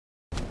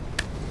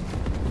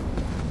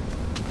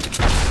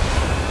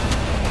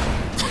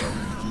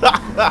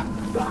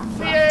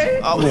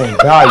You gonna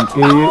die,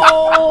 you idiot.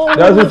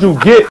 That's what you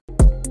get.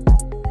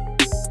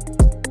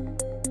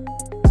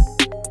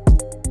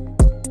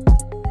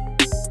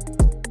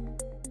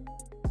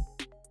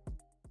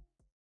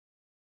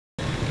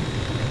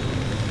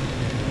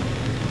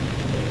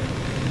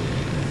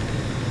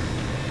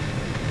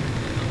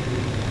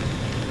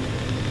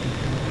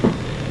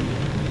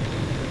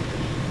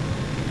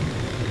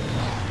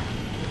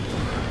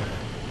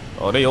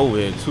 Oh, they over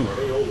here too.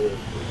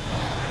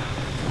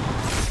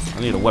 I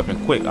need a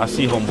weapon quick. I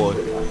see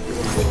homeboy.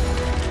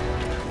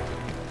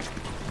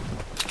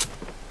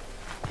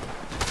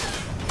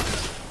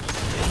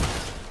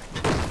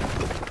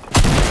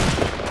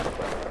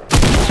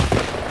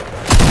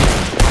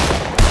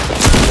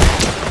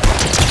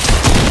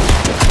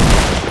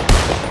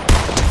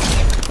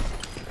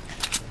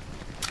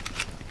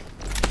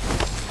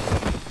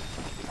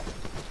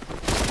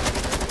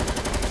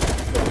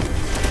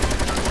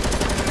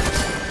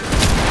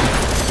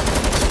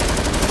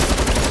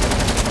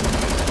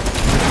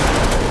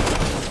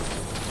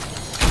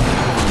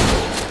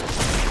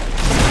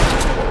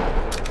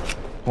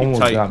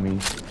 Almost got me.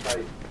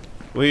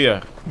 Where you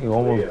at? He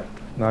almost.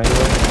 Nah, he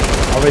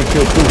already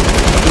killed two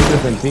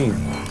different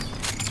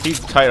teams. He's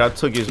tight. I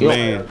took his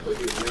man.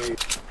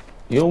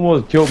 He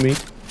almost killed me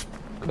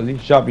because he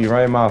shot me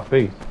right in my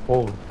face.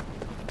 Oh.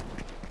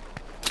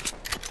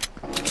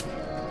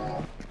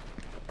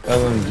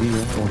 LMG.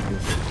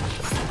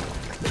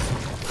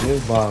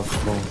 Here's Bob's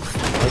phone.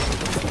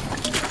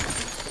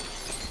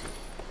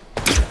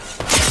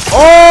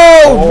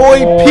 Oh,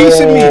 boy,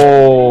 piecing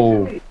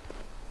me.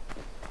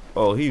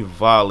 Oh, he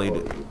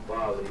violated.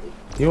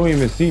 He don't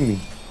even see me.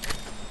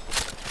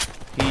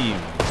 He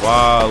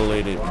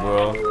violated,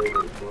 bro.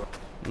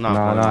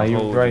 Nah, you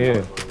right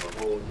here.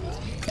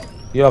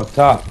 You up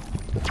top.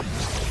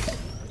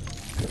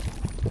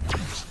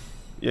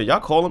 Yeah,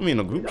 y'all calling me in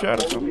a group chat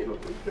or something?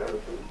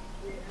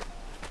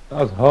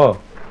 That's her.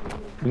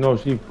 You know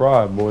she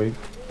fried, boy.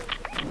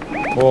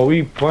 Oh,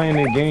 we playing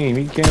the game.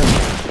 He can't.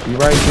 He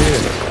right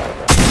there.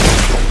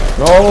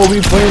 No,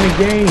 we playing the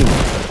game.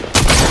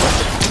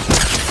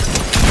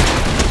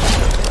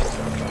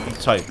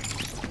 Tight.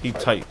 He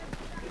tight.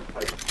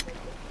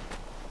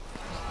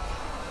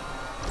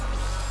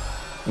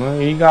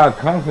 Man, you gotta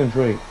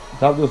concentrate.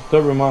 Stop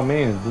disturbing my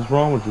man. What's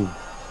wrong with you?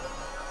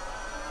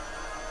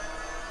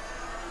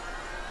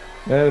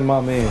 That is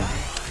my man.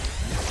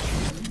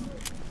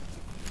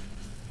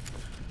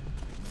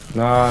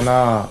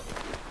 Nah.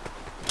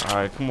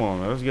 Alright, come on,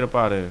 man. Let's get up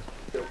out of here.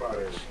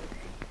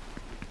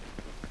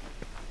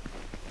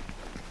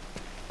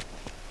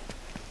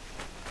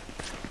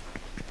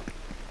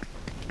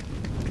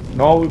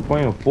 No, we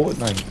playing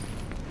Fortnite.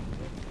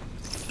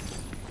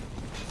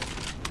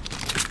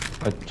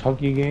 A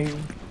Chucky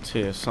game?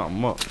 Tear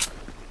something up.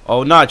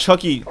 Oh nah,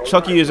 Chucky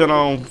is in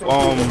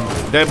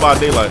Dead by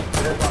Daylight.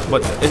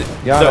 But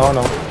I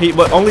know.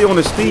 But only on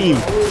the Steam.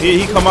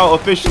 He come out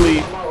officially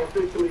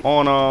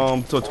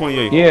on till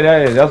 28. Yeah,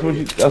 that's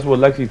what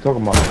Lexi's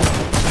talking about.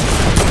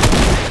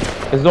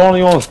 It's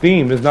only on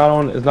Steam. It's not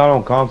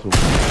on console.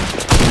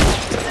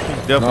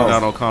 He's definitely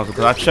not on console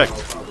because I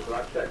checked.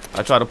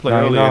 I tried to play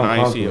earlier and I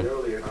ain't see him.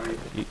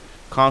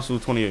 Console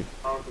 28.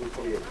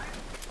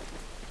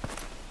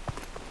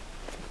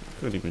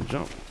 Couldn't even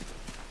jump.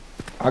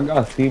 I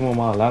got Steam on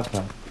my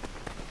laptop.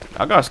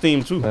 I got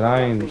Steam too. But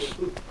I ain't.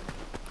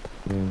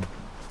 Yeah.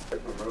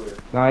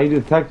 Nah, he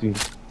just texted me.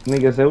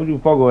 Nigga said, "What you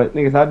fuck with?"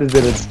 Nigga said, "I just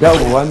did a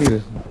double.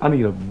 I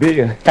need a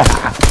bigger."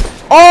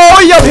 Oh,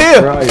 he up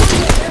here! Right.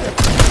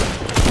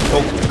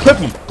 Oh,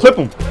 clip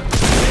him.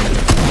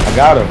 I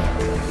got him.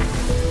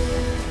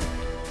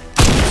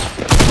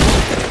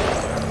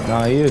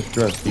 Nah, he is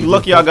stressed. You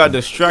lucky I got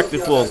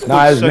distracted for a quick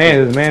Nah, his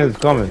second. man is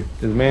coming.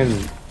 His man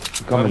is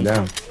coming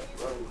down.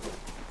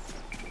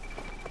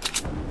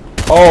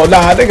 Oh,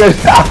 nah, nigga.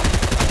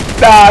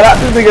 Nah,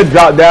 this nigga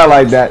dropped down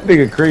like that.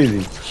 Nigga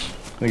crazy.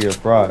 Nigga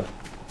fried.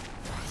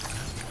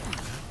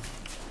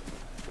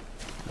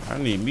 I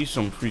need me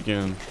some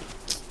freaking.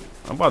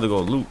 I'm about to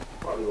go loot.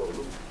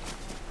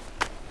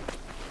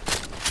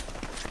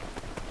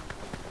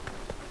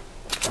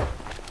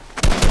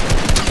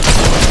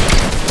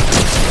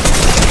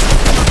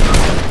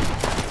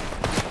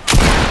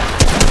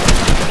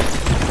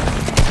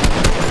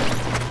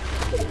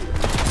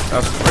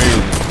 That's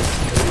crazy.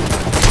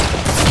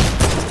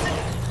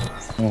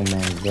 Oh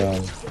my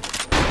god.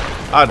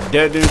 I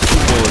dead this two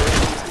bullets.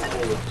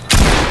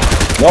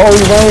 No,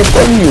 he's right in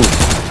front of you.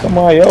 Come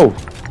on, yo.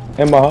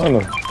 And behind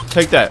him.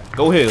 Take that.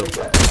 Go ahead.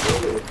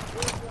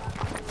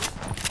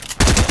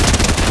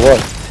 What?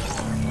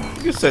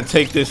 You said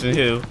take this and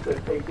heal.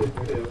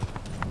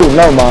 Dude,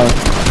 never mind.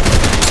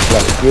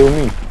 Like, kill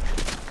me.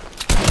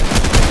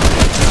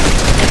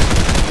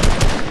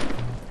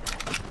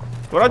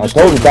 What I just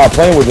told you stop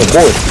playing with your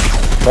boy.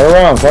 Turn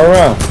around. I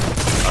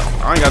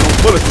ain't got no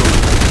bullets for him.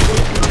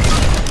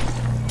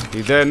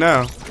 He's dead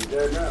now.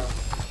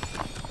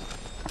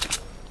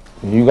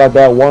 You got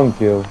that one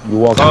kill. You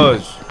walk.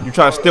 You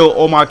try to steal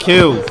all my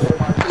kills.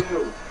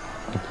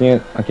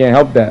 I can't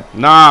help that.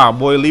 Nah,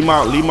 boy, leave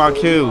my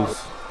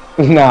kills.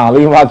 Nah,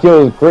 leave my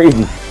kills is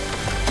crazy.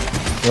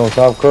 Yo,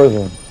 stop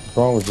cursing. What's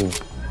wrong with you?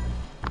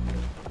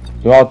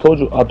 Yo, I told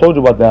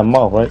you about that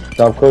mouth, right?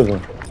 Stop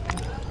cursing.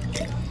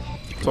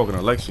 Talking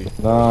to Lexi.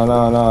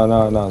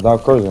 Nah.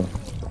 Stop cursing.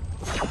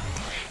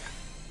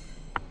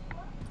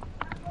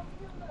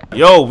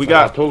 Yo, we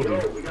got. I told you.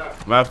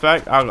 Matter of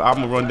fact, I'm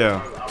gonna run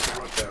down.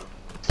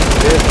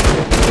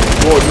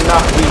 Boy, you're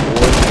not me,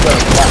 boy.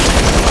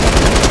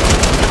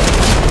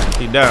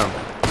 He down.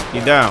 He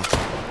down.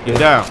 He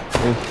down.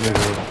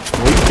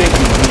 What do you think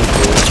you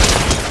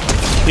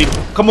do,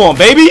 boy? Come on,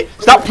 baby.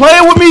 Stop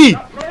playing with me.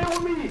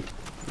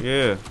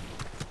 Yeah.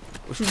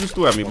 What you just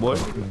threw at me, boy?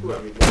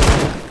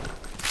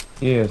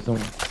 Yeah,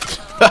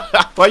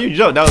 Why you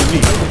jump? That was me.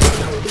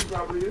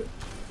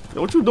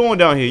 Yo, what you doing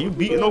down here? You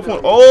beating no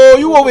phone? Oh,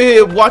 you over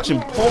here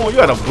watching porn. You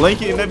got a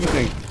blanket and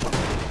everything.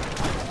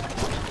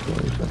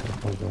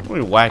 What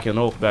are you whacking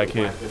off back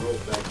here?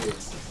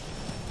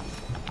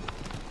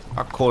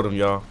 I caught him,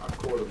 y'all.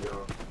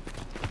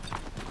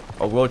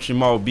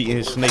 Orochimaru beating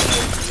his snake.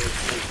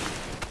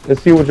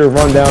 Let's see what your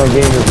rundown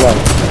game is like.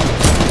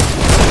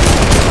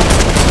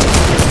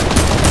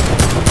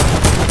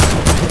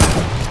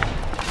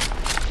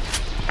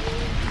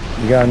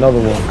 You got another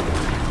one.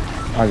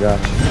 I got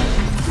it.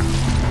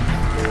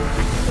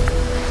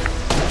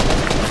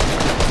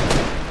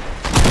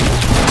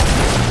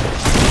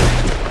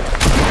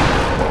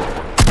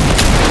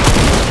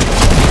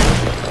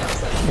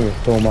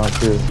 Stole my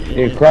kill.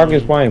 Hey, Croc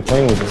is probably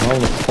playing with him.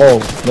 Oh,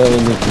 no, you're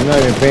not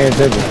even paying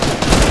attention.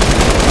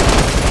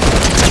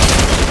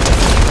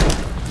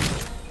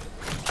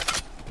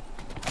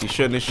 He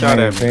shouldn't have shot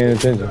at me. Paying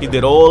attention. He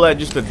did all that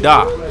just to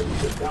die.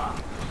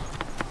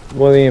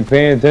 Wasn't even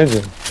paying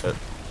attention. What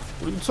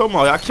are you talking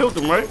about? I killed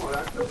him, right?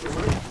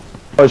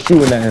 I was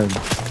shooting at him.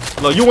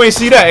 Look, you ain't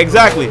see that.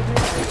 Exactly.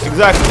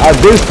 Exactly. I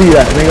did see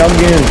that, nigga. I'm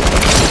getting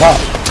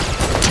popped.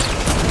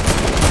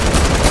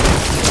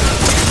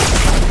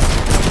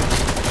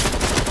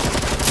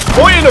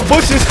 Boy in the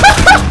bushes.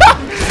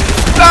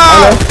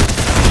 Nah.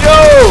 Yo,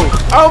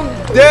 I'm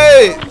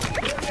dead.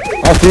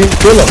 I see.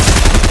 Kill him.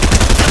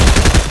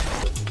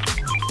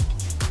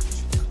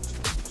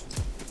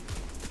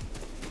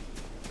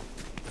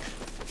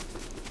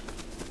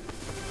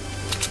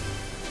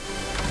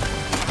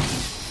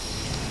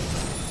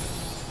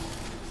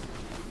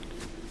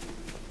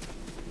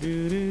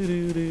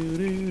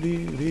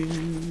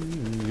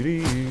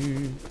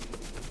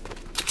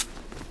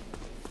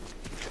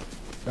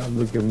 I'm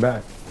looking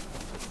back.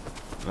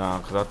 Nah,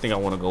 cause I think I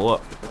want to go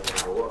up.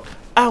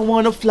 I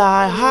want to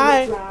fly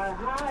high. No.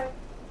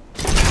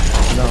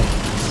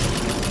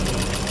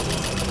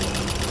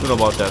 You know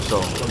about that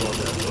song?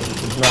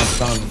 It's not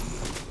Sonic.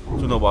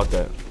 You know about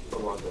that?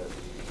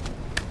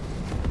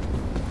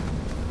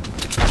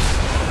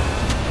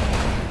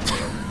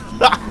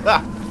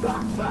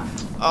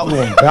 Oh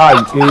my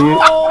God, you idiot.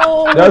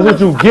 That's what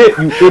you get,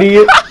 you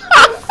idiot.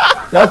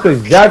 That's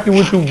exactly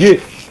what you get.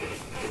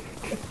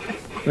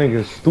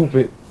 Nigga,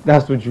 stupid.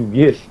 That's what you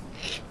get.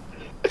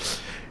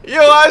 Yo,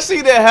 I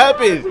see that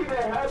happen.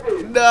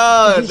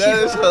 Nah,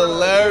 that is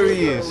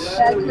hilarious.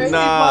 That crazy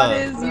part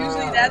is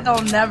usually that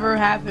don't never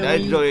happen.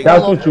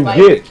 That's what you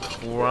get.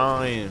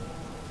 Crying.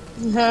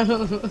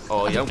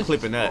 Oh yeah, I'm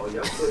clipping that.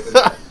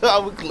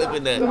 I'm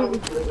clipping that.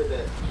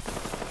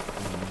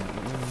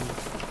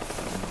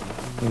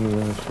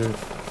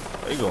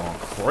 They going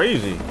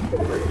crazy.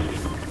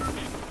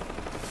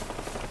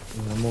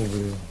 I'm over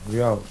here.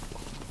 We out.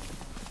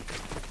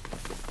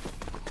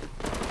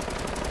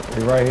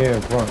 They right here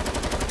in front.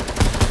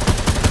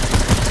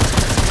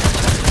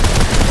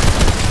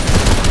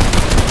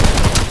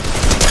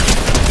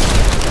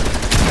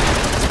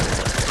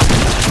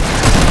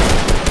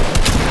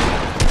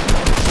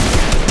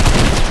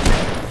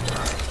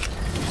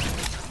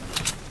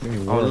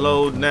 I'm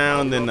low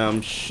down, then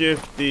I'm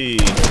shifty.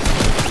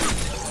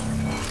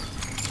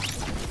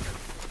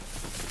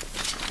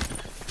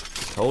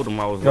 Told him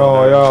I was. Yo.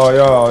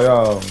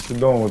 What you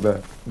doing with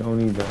that? Don't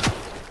need that.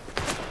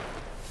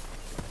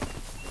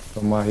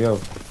 Somebody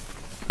else.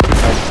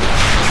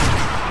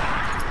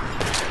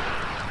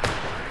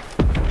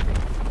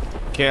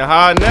 Can't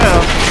hide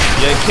now.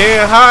 You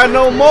can't hide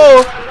no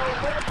more.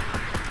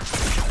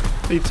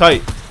 He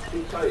tight.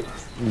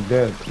 He's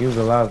dead. He was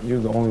the last. He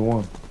was the only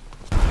one.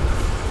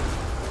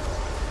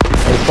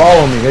 They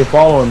following me. They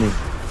following me.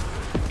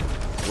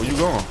 Where you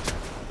going?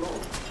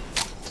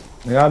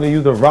 They had to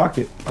use the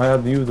rocket. I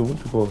have to use the what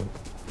you call it.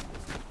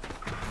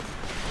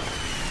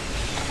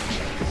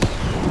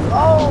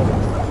 Oh.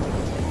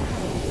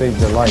 Save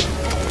their life.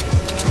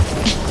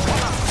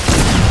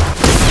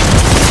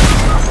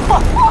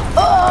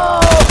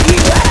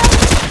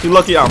 You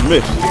lucky I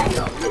missed.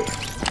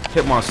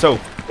 Hit myself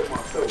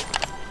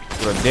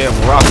with a damn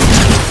rocket.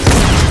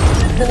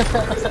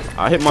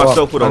 I hit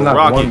myself with a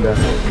rocket.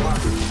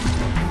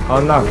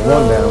 I knocked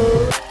one down.